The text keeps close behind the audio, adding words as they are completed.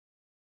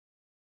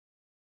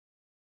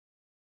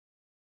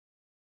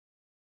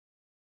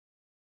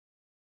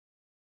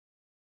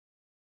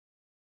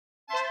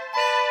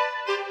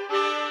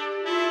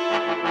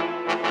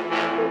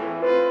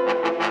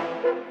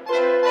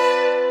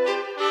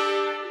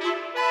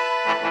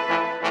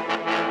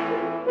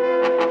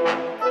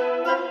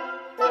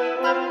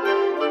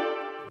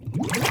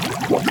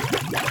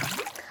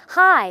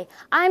Hi,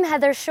 I'm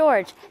Heather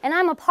Shorge, and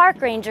I'm a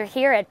park ranger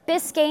here at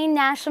Biscayne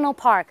National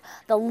Park,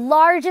 the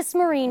largest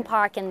marine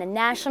park in the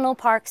National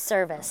Park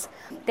Service.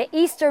 The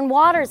eastern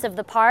waters of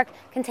the park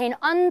contain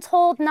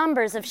untold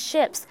numbers of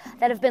ships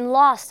that have been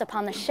lost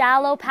upon the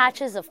shallow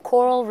patches of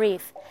coral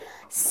reef.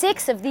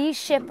 6 of these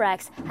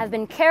shipwrecks have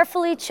been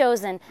carefully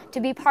chosen to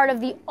be part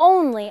of the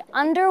only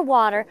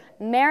underwater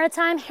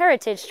maritime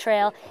heritage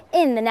trail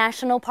in the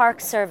National Park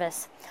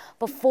Service.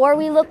 Before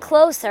we look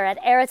closer at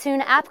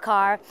Eretun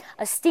Apgar,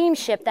 a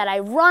steamship that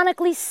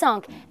ironically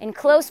sunk in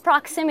close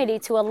proximity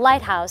to a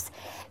lighthouse,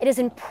 it is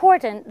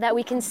important that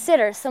we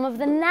consider some of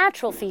the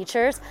natural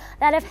features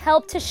that have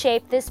helped to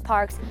shape this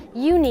park's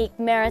unique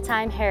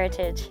maritime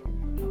heritage.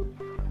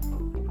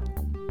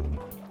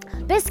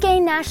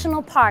 Biscayne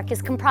National Park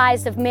is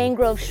comprised of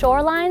mangrove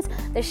shorelines,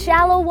 the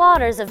shallow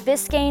waters of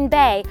Biscayne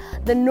Bay,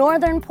 the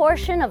northern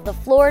portion of the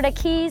Florida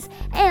Keys,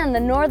 and the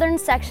northern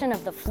section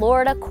of the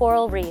Florida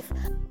Coral Reef.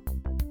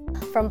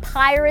 From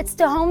pirates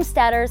to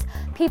homesteaders,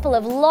 people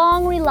have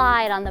long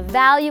relied on the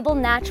valuable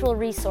natural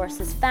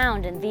resources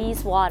found in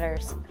these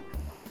waters.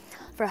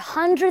 For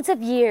hundreds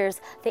of years,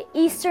 the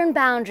eastern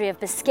boundary of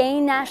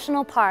Biscayne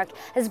National Park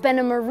has been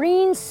a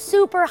marine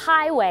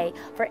superhighway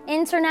for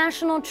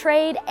international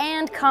trade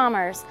and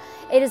commerce.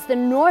 It is the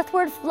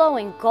northward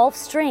flowing Gulf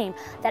Stream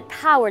that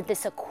powered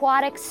this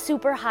aquatic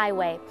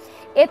superhighway.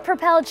 It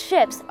propelled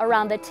ships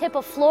around the tip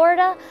of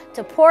Florida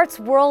to ports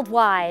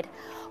worldwide.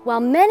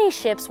 While many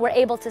ships were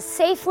able to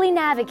safely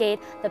navigate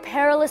the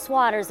perilous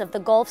waters of the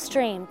Gulf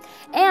Stream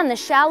and the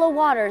shallow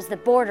waters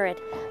that border it,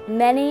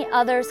 many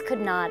others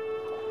could not.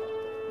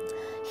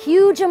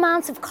 Huge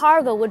amounts of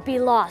cargo would be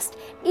lost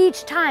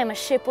each time a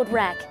ship would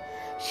wreck.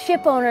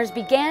 Ship owners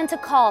began to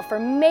call for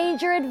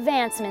major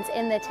advancements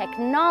in the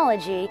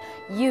technology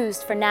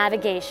used for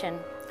navigation.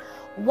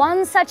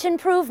 One such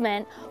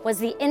improvement was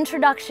the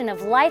introduction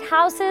of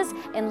lighthouses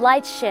and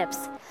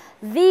lightships.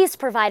 These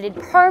provided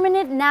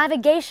permanent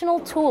navigational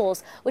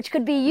tools which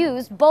could be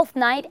used both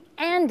night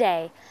and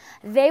day.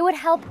 They would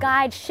help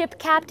guide ship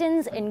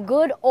captains in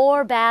good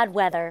or bad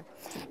weather.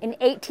 In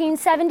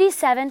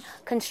 1877,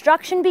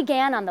 construction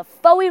began on the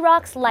Fowey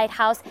Rocks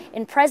Lighthouse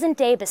in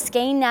present-day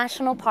Biscayne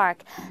National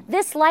Park.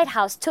 This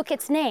lighthouse took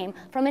its name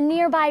from a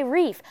nearby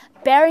reef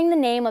bearing the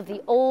name of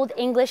the Old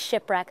English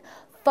shipwreck.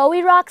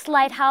 Fowey Rocks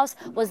Lighthouse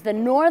was the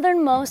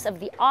northernmost of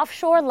the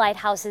offshore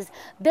lighthouses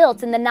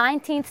built in the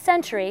 19th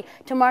century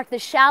to mark the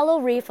shallow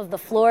reef of the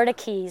Florida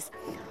Keys.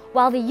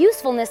 While the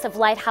usefulness of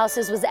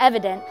lighthouses was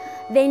evident,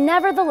 they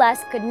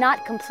nevertheless could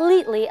not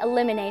completely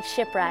eliminate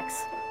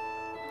shipwrecks.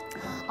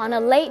 On a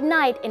late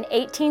night in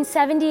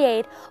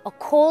 1878, a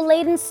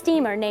coal-laden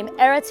steamer named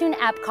Eretun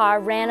Apgar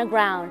ran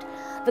aground.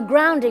 The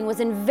grounding was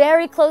in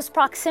very close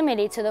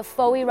proximity to the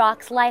Fowey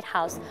Rocks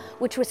Lighthouse,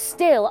 which was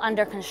still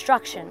under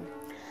construction.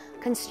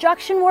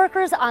 Construction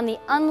workers on the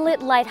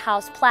unlit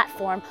lighthouse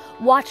platform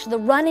watched the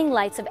running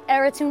lights of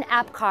Eretun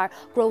Apgar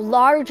grow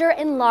larger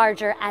and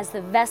larger as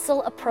the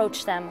vessel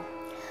approached them.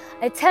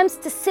 Attempts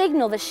to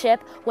signal the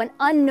ship went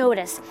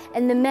unnoticed,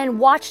 and the men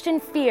watched in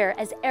fear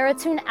as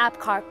Eretun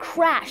Apgar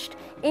crashed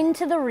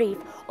into the reef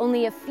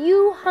only a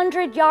few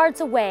hundred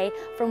yards away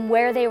from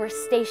where they were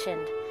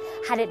stationed.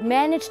 Had it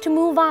managed to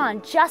move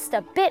on just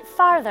a bit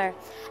farther,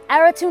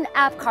 Eretun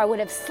Apgar would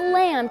have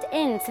slammed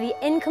into the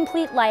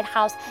incomplete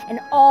lighthouse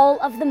and all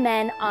of the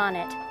men on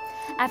it.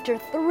 After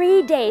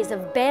 3 days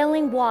of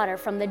bailing water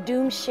from the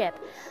doomed ship,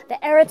 the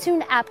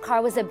Eretun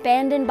Apgar was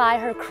abandoned by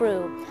her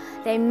crew.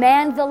 They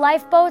manned the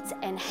lifeboats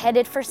and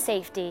headed for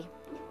safety.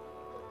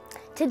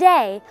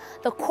 Today,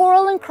 the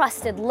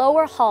coral-encrusted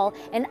lower hull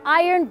and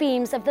iron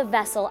beams of the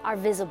vessel are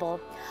visible.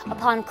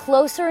 Upon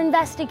closer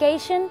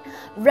investigation,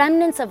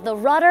 remnants of the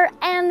rudder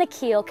and the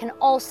keel can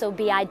also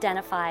be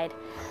identified.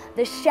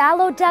 The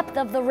shallow depth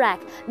of the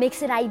wreck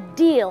makes it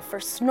ideal for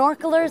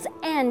snorkelers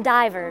and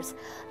divers.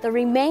 The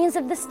remains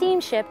of the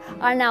steamship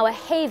are now a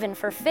haven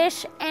for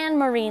fish and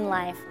marine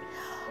life.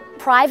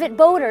 Private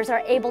boaters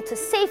are able to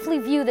safely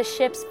view the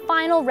ship's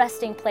final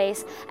resting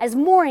place as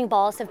mooring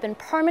balls have been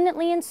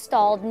permanently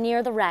installed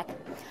near the wreck.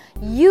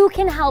 You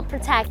can help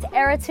protect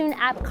Eretun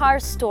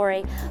Apgar's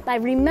story by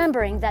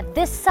remembering that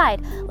this site,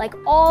 like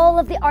all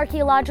of the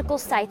archaeological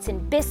sites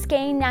in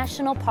Biscayne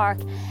National Park,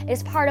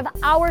 is part of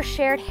our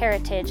shared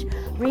heritage.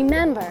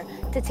 Remember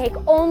to take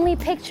only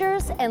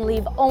pictures and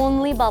leave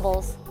only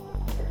bubbles.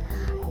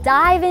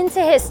 Dive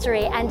into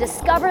history and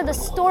discover the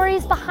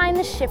stories behind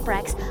the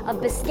shipwrecks of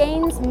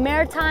Biscayne's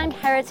Maritime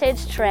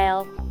Heritage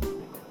Trail.